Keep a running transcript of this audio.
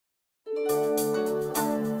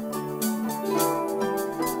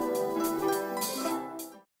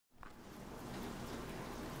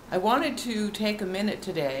I wanted to take a minute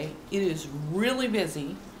today. It is really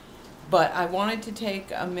busy, but I wanted to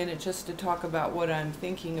take a minute just to talk about what I'm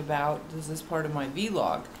thinking about. This is part of my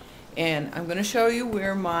vlog. And I'm going to show you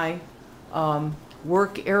where my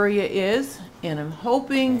work area is, and I'm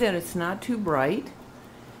hoping that it's not too bright.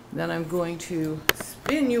 Then I'm going to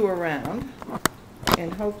spin you around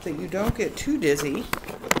and hope that you don't get too dizzy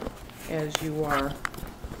as you are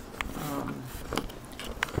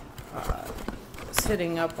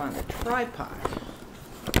sitting up on a tripod.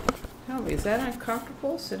 Tell me, is that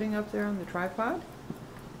uncomfortable, sitting up there on the tripod?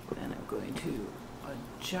 And I'm going to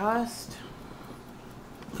adjust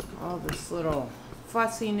all this little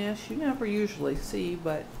fussiness you never usually see,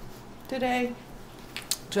 but today,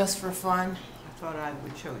 just for fun, I thought I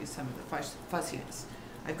would show you some of the fussiness.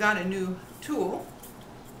 I've got a new tool.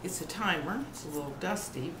 It's a timer. It's a little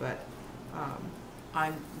dusty, but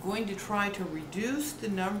I'm going to try to reduce the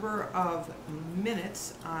number of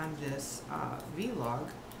minutes on this vlog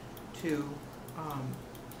to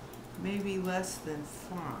maybe less than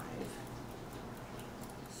 5.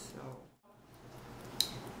 So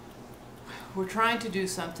we're trying to do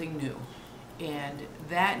something new, and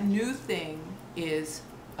that new thing is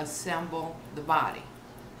assemble the body.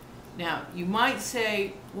 Now, you might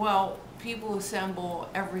say, well, people assemble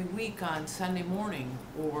every week on Sunday morning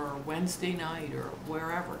or Wednesday night or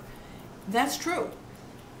wherever. That's true.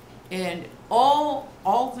 And all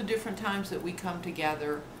the different times that we come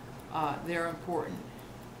together, they're important.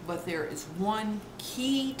 But there is one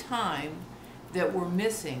key time that we're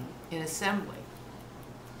missing in assembly.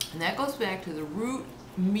 And that goes back to the root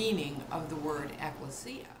meaning of the word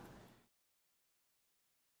ecclesia.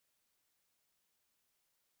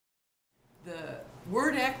 The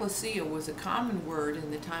word ecclesia was a common word in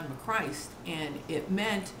the time of Christ, and it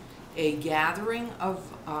meant a gathering of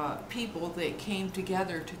people that came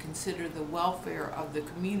together to consider the welfare of the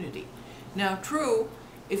community. Now, true,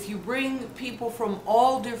 if you bring people from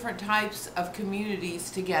all different types of communities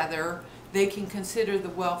together, they can consider the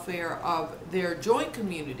welfare of their joint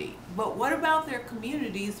community. But what about their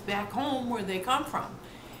communities back home where they come from?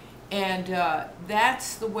 And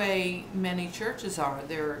that's the way many churches are.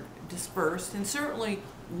 They're dispersed, and certainly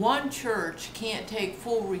one church can't take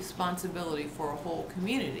full responsibility for a whole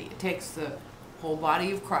community. It takes the whole body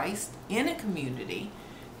of Christ in a community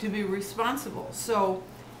to be responsible. So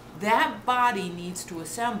that body needs to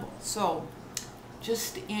assemble. So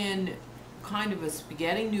just in kind of a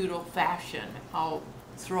spaghetti noodle fashion, I'll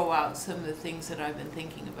throw out some of the things that I've been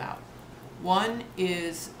thinking about. One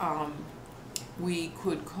is we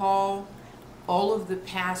could call all of the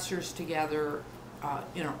pastors together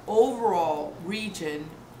in an overall region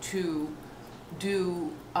to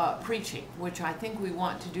do preaching, which I think we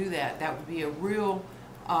want to do that. That would be a real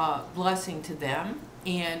blessing to them.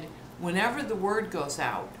 And whenever the word goes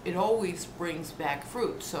out, it always brings back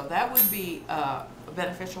fruit. So that would be a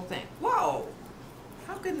beneficial thing. Whoa!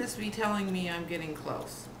 How can this be telling me I'm getting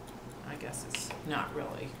close? I guess it's not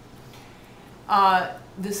really.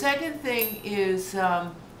 The second thing is,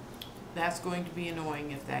 that's going to be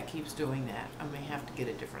annoying if that keeps doing that. I may have to get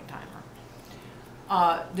a different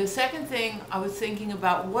timer. The second thing I was thinking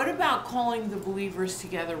about, what about calling the believers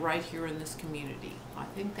together right here in this community? I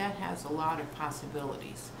think that has a lot of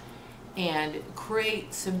possibilities, and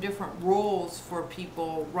create some different roles for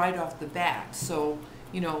people right off the bat. So,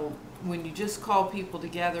 you know, when you just call people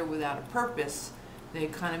together without a purpose, they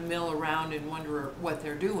kind of mill around and wonder what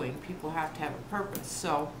they're doing. People have to have a purpose.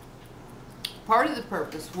 So part of the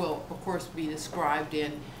purpose will, of course, be described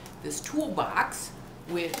in this toolbox,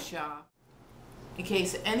 which, in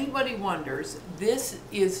case anybody wonders, this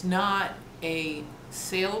is not a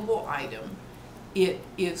saleable item. It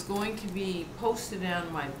is going to be posted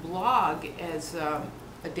on my blog as a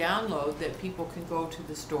download that people can go to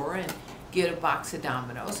the store and get a box of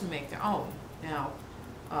dominoes and make their own. Now,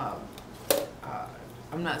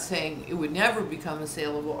 I'm not saying it would never become a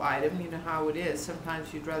saleable item. You know how it is.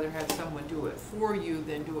 Sometimes you'd rather have someone do it for you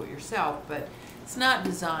than do it yourself, but it's not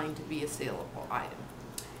designed to be a saleable item.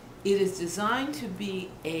 It is designed to be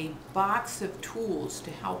a box of tools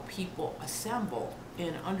to help people assemble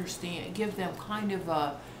and understand, give them kind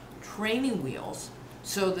of training wheels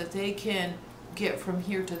so that they can get from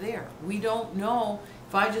here to there. We don't know,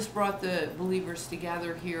 if I just brought the believers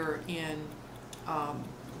together here in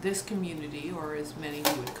this community, or as many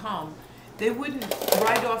who would come, they wouldn't,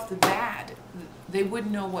 right off the bat, they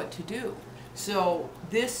wouldn't know what to do. So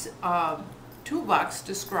this toolbox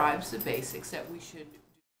describes the basics that we should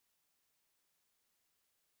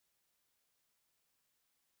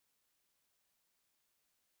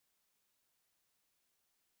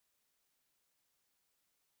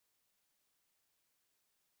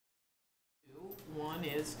One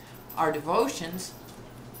is our devotions.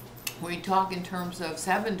 We talk in terms of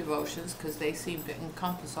 7 devotions because they seem to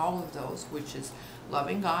encompass all of those, which is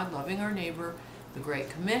loving God, loving our neighbor, the Great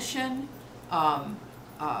Commission, of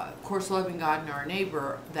course loving God and our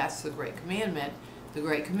neighbor, that's the Great Commandment, the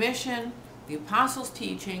Great Commission, the Apostles'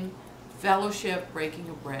 teaching, fellowship, breaking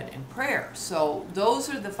of bread, and prayer. So those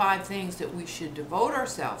are the 5 things that we should devote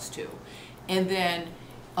ourselves to. And then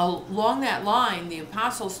along that line, the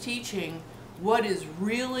Apostles' teaching, what is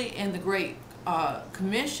really in the Great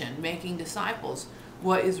Commission, making disciples,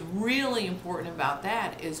 what is really important about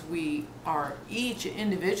that is we are each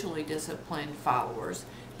individually disciplined followers,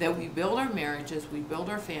 that we build our marriages, we build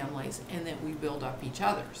our families, and that we build up each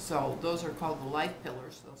other. So those are called the life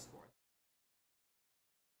pillars, those 4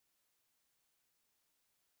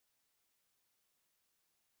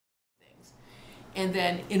 things. And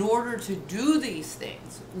then in order to do these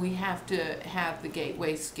things, we have to have the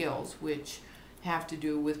gateway skills, which have to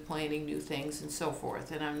do with planning new things and so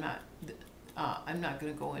forth. And I'm not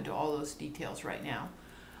going to go into all those details right now.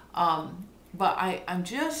 But I'm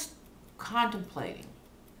just contemplating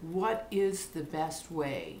what is the best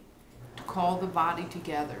way to call the body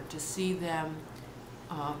together, to see them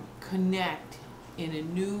connect in a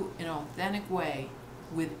new and authentic way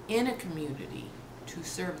within a community to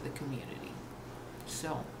serve the community.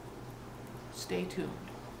 So stay tuned.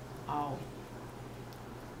 I'll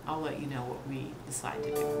let you know what we decide to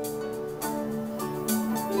do.